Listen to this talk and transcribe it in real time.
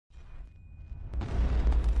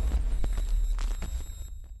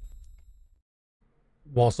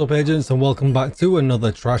What's up, agents, and welcome back to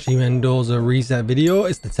another Trashy Mendoza reset video.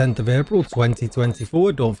 It's the 10th of April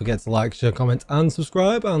 2024. Don't forget to like, share, comment and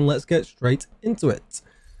subscribe, and let's get straight into it.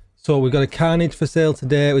 So we've got a Carnage for sale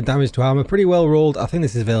today with damage to armor, pretty well rolled. I think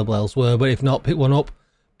this is available elsewhere, but if not, pick one up.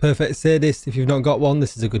 Perfect Sadist, if you've not got one,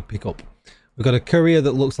 this is a good pickup. We've got a Courier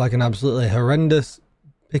that looks like an absolutely horrendous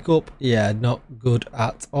pickup. Yeah, not good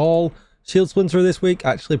at all. Shield Splinter this week,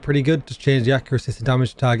 actually pretty good. Just change the accuracy to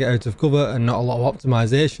damage target out of cover and not a lot of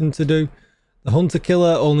optimization to do. The Hunter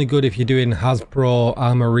Killer, only good if you're doing Hasbro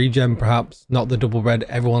armor regen, perhaps. Not the double red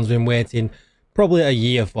everyone's been waiting probably a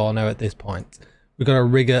year for now at this point. We've got a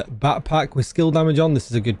Rigger backpack with skill damage on.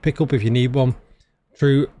 This is a good pickup if you need one.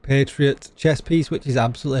 True Patriot chest piece, which is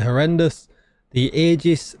absolutely horrendous. The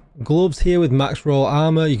Aegis gloves here with max roll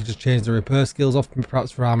armor. You can just change the repair skills off,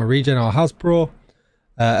 perhaps for armor regen or Hasbro.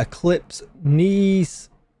 Eclipse knees.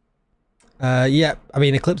 Yeah, I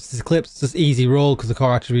mean, Eclipse is Eclipse, just easy roll because the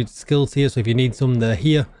core attributes skills here. So if you need some, they're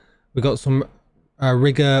here. We've got some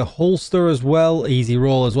Rigger holster as well, easy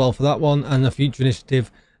roll as well for that one. And the Future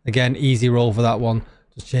Initiative, again, easy roll for that one.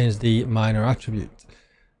 Just change the minor attribute.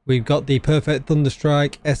 We've got the Perfect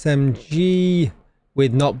Thunderstrike SMG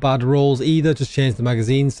with not bad rolls either. Just change the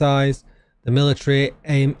magazine size. The Military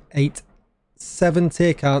Aim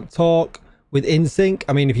 870, can't talk. With InSync,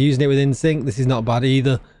 I mean, if you're using it with InSync, this is not bad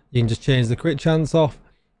either. You can just change the crit chance off.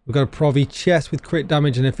 We've got a Provi chest with crit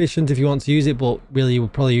damage and efficient if you want to use it, but really you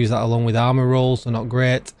would probably use that along with armor rolls, so not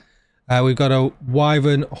great. We've got a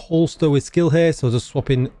Wyvern holster with skill here, so just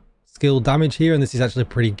swapping skill damage here, and this is actually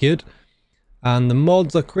pretty good. And the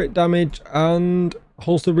mods are crit damage and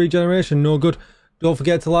holster regeneration, no good. Don't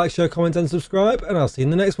forget to like, share, comment and subscribe, and I'll see you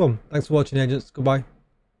in the next one. Thanks for watching, agents. Goodbye.